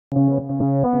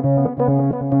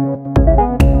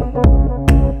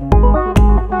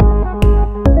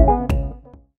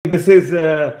this is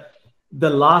the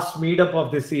last meetup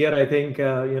of this year. I think,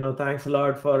 thanks a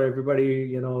lot for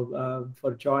everybody,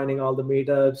 for joining all the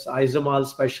meetups. Izamal,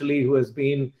 especially, who has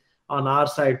been on our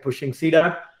side pushing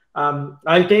CDAP.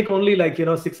 I'll take only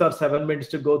 6 or 7 minutes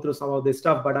to go through some of this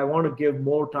stuff, but I want to give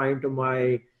more time to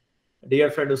my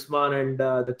dear friend Usman and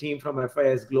the team from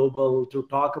FIS Global to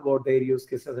talk about their use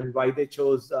cases and why they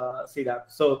chose CDAP.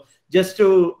 So just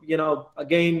to,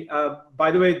 again,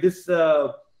 by the way, this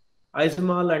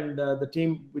Izamal and the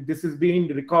team, this is being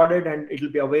recorded and it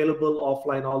will be available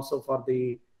offline also for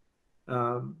the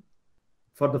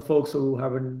folks who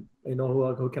haven't,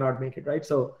 who cannot make it, right?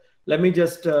 So let me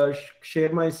just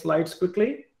share my slides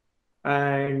quickly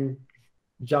and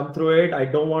jump through it. I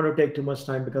don't want to take too much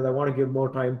time because I want to give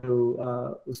more time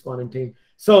to Usman and team.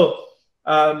 So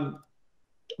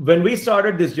when we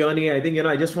started this journey, I think,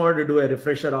 I just wanted to do a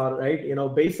refresher,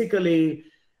 right? Basically,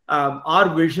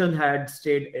 our vision had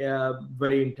stayed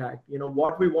very intact.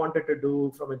 What we wanted to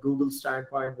do from a Google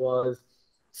standpoint was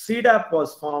CDAP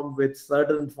was formed with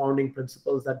certain founding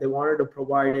principles that they wanted to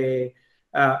provide a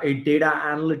data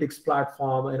analytics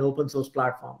platform, an open source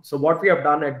platform. So what we have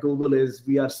done at Google is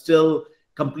we are still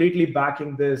completely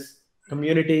backing this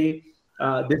community,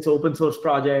 this open source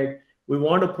project. We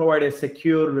want to provide a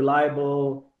secure,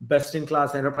 reliable,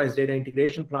 best-in-class enterprise data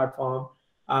integration platform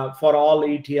for all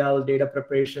ETL, data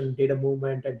preparation, data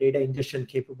movement, and data ingestion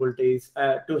capabilities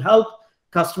to help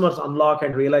customers unlock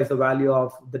and realize the value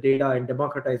of the data and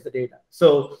democratize the data.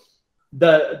 So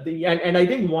and I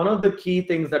think one of the key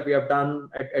things that we have done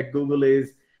at Google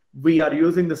is we are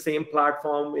using the same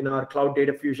platform in our Cloud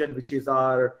Data Fusion, which is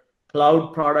our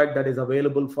cloud product that is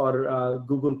available for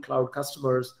Google Cloud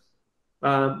customers.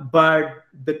 But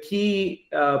the key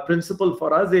principle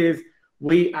for us is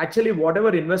we actually,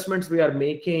 whatever investments we are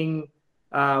making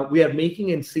in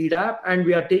CDAP, and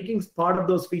we are taking part of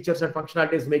those features and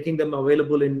functionalities, making them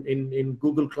available in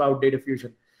Google Cloud Data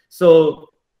Fusion. So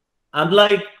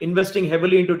unlike investing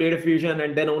heavily into Data Fusion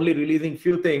and then only releasing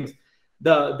few things,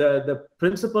 the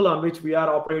principle on which we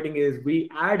are operating is we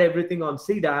add everything on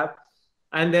CDAP,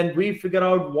 and then we figure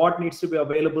out what needs to be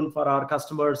available for our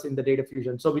customers in the Data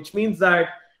Fusion. So which means that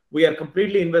we are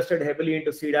completely invested heavily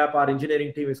into CDAP. Our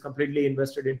engineering team is completely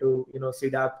invested into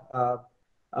CDAP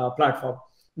platform.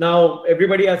 Now,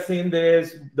 everybody has seen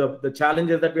this. The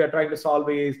challenges that we are trying to solve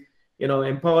is,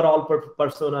 empower all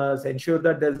personas, ensure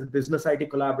that there's business IT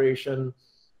collaboration,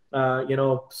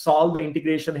 solve the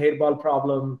integration hairball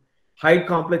problem, hide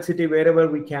complexity wherever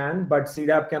we can, but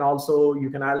CDAP can also, you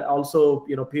can also,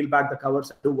 peel back the covers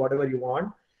and do whatever you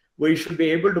want. We should be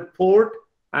able to port,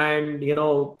 and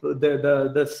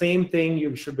the same thing,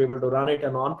 you should be able to run it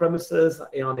on-premises,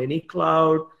 on any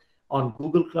cloud, on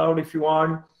Google Cloud if you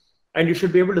want, and you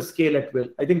should be able to scale at will.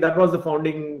 I think that was the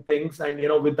founding things, and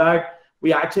with that,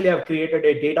 we actually have created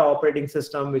a data operating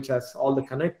system which has all the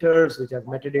connectors, which has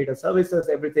metadata services,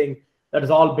 everything that is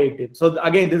all baked in. So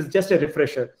again, this is just a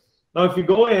refresher. Now, if you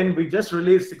go in, we just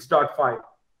released 6.5.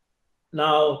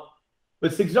 Now,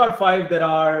 with 6.5, there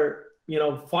are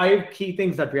 5 key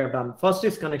things that we have done. First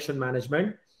is connection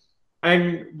management.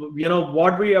 And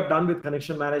what we have done with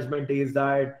connection management is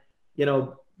that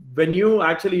when you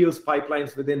actually use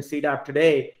pipelines within CDAP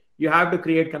today, you have to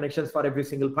create connections for every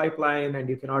single pipeline, and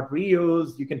you cannot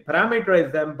reuse. You can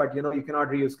parameterize them, but you cannot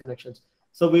reuse connections.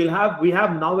 So we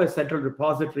have now a central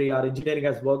repository. Our engineering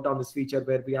has worked on this feature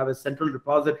where we have a central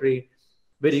repository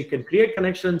where you can create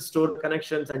connections, store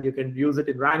connections, and you can use it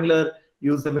in Wrangler,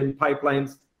 use them in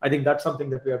pipelines. I think that's something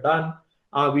that we have done.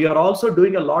 We are also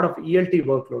doing a lot of ELT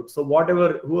workloads. So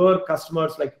whoever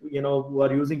customers who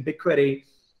are using BigQuery,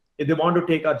 if they want to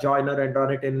take a joiner and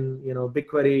run it in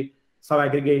BigQuery, some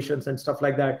aggregations and stuff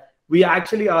like that, we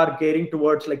actually are getting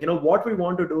towards what we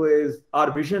want to do is,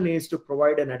 our vision is to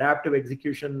provide an adaptive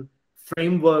execution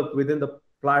framework within the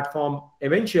platform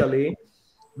eventually,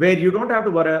 where you don't have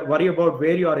to worry about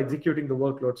where you are executing the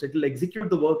workloads. It will execute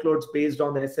the workloads based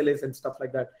on the SLAs and stuff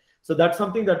like that. So that's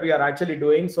something that we are actually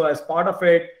doing. So as part of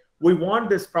it, we want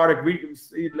this product,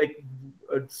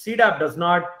 CDAP does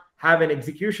not have an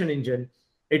execution engine.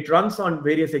 It runs on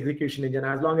various execution engine.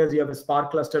 As long as you have a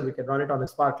Spark cluster, we can run it on a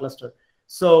Spark cluster.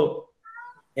 So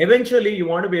eventually you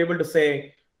want to be able to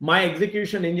say, my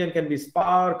execution engine can be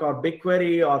Spark or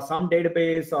BigQuery or some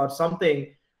database or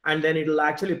something, and then it'll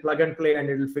actually plug and play and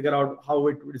it'll figure out how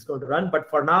it is going to run. But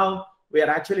for now, we are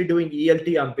actually doing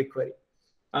ELT on BigQuery.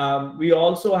 We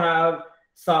also have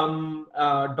some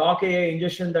doc AI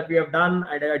ingestion that we have done.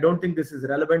 I don't think this is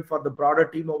relevant for the broader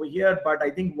team over here, but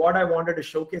I think what I wanted to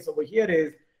showcase over here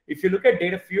is, if you look at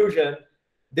Data Fusion,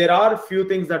 there are a few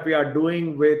things that we are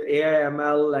doing with AI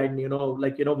ML, and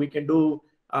we can do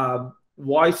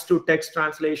voice to text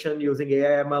translation using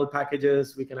AI/ML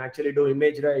packages. We can actually do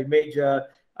image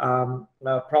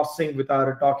processing with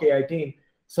our Doc AI team.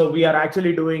 So we are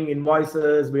actually doing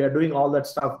invoices. We are doing all that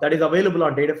stuff that is available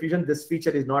on Data Fusion. This feature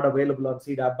is not available on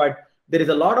CDAP, but there is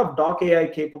a lot of Doc AI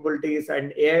capabilities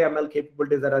and AI/ML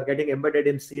capabilities that are getting embedded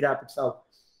in CDAP itself.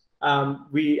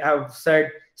 We have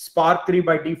said Spark 3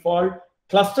 by default.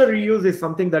 Cluster reuse is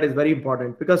something that is very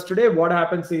important, because today what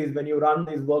happens is when you run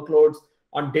these workloads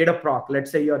on dataproc,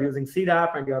 let's say you're using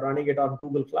CDAP and you're running it on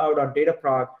Google Cloud on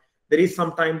dataproc, there is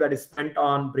some time that is spent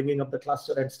on bringing up the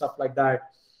cluster and stuff like that.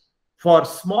 For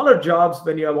smaller jobs,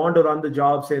 when you want to run the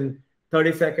jobs in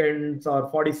 30 seconds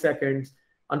or 40 seconds,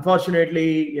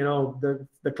 unfortunately,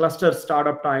 the cluster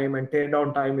startup time and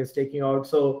teardown time is taking out.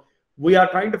 So we are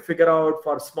trying to figure out,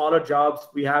 for smaller jobs,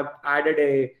 we have added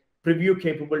a preview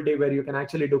capability where you can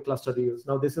actually do cluster reuse.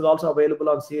 Now, this is also available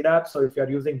on CDAP. So if you're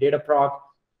using dataproc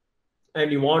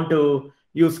and you want to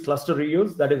use cluster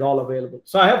reuse, that is all available.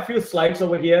 So I have a few slides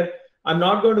over here. I'm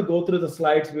not going to go through the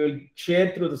slides. We'll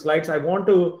share through the slides. I want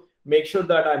to make sure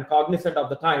that I'm cognizant of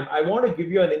the time. I want to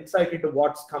give you an insight into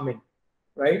what's coming,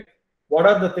 right? What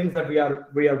are the things that we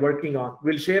are working on?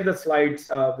 We'll share the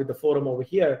slides with the forum over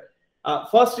here.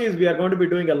 First is we are going to be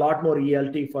doing a lot more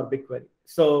ELT for BigQuery.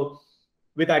 So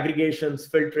with aggregations,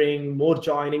 filtering, more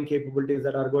joining capabilities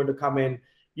that are going to come in,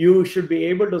 you should be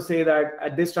able to say that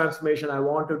at this transformation, I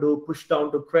want to do push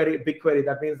down to BigQuery.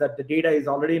 That means that the data is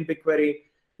already in BigQuery.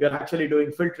 You're actually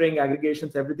doing filtering,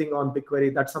 aggregations, everything on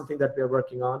BigQuery. That's something that we are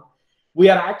working on. We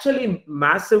are actually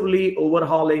massively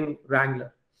overhauling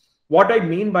Wrangler. What I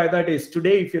mean by that is,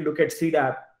 today, if you look at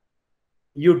CDAP,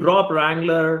 you drop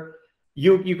Wrangler,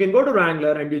 you can go to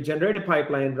Wrangler and you generate a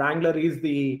pipeline. Wrangler is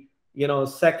the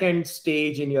second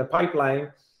stage in your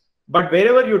pipeline. But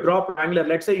wherever you drop Wrangler,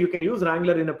 let's say you can use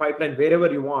Wrangler in a pipeline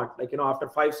wherever you want, like after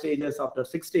 5 stages, after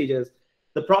 6 stages.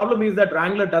 The problem is that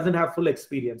Wrangler doesn't have full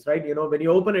experience, right? When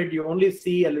you open it, you only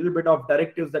see a little bit of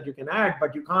directives that you can add,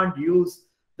 but you can't use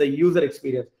the user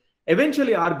experience.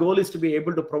 Eventually, our goal is to be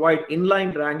able to provide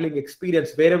inline wrangling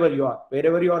experience wherever you are.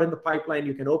 Wherever you are in the pipeline,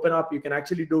 you can open up, you can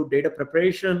actually do data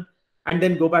preparation, and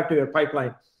then go back to your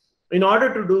pipeline. In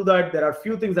order to do that, there are a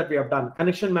few things that we have done.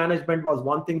 Connection management was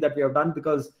one thing that we have done,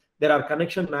 because there are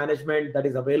connection management that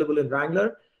is available in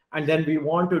Wrangler. And then we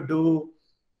want to do,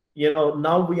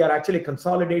 now we are actually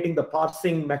consolidating the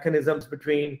parsing mechanisms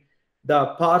between the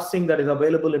parsing that is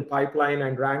available in pipeline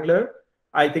and Wrangler.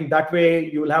 I think that way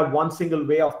you will have one single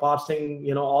way of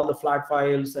parsing, all the flat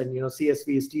files and,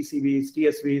 CSVs, TCVs,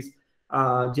 TSVs,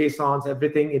 JSONs,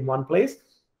 everything in one place.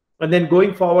 And then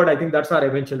going forward, I think that's our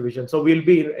eventual vision. So we'll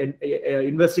be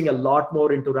investing a lot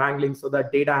more into wrangling so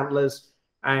that data analysts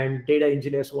and data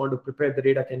engineers who want to prepare the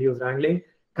data can use wrangling.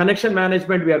 Connection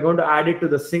management, we are going to add it to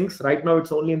the sinks. Right now,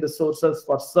 it's only in the sources.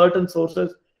 For certain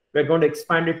sources, we're going to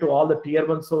expand it to all the tier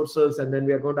 1 sources, and then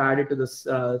we are going to add it to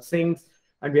the sinks.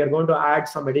 And we are going to add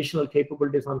some additional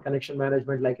capabilities on connection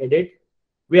management like edit.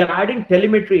 We are adding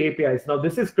telemetry APIs. Now,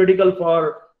 this is critical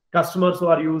for customers who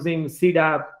are using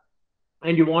CDAP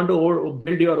and you want to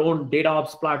build your own data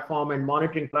ops platform and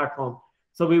monitoring platform.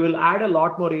 So we will add a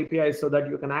lot more APIs so that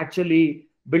you can actually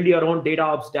build your own data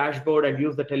ops dashboard and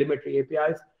use the telemetry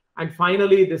APIs. And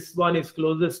finally, this one is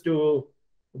closest to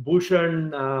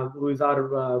Bhushan, who is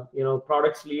our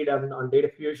products lead on Data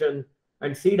Fusion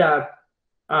and CDAP.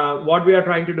 What we are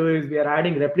trying to do is we are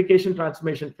adding replication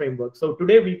transformation framework. So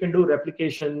today we can do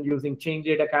replication using change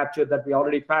data capture that we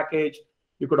already package.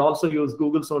 You could also use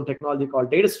Google's own technology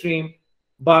called DataStream,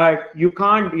 but you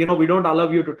can't, we don't allow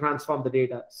you to transform the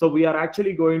data. So we are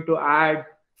actually going to add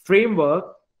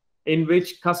framework in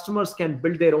which customers can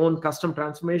build their own custom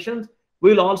transformations.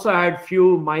 We'll also add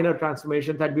few minor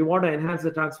transformations that we want to enhance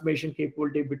the transformation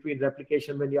capability between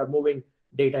replication when you are moving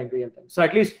data in real time. So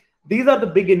at least these are the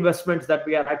big investments that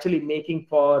we are actually making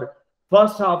for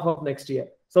first half of next year.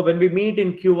 So when we meet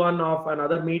in Q1 of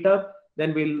another meetup,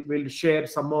 then we'll share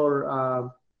some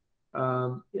other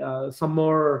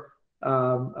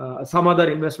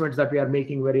investments that we are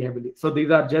making very heavily. So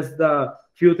these are just the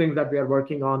few things that we are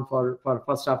working on for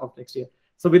first half of next year.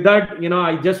 So with that,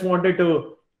 I just wanted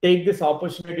to take this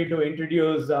opportunity to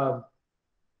introduce the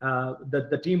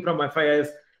team from FIS.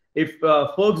 If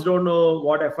folks don't know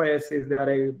what FIS is, they are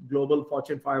a global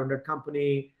Fortune 500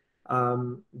 company.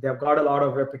 They've got a lot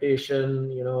of reputation.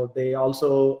 They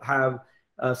also have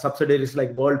subsidiaries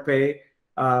like WorldPay.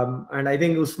 And I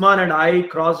think Usman and I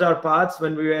crossed our paths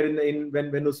when we were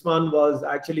when Usman was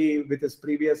actually with his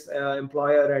previous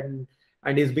employer,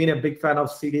 and he's been a big fan of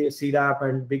CDAP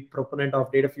and big proponent of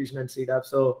Data Fusion and CDAP.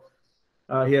 So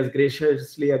he has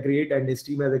graciously agreed, and his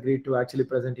team has agreed to actually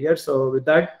present here. So with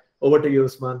that, over to you,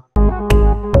 Usman.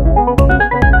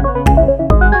 you.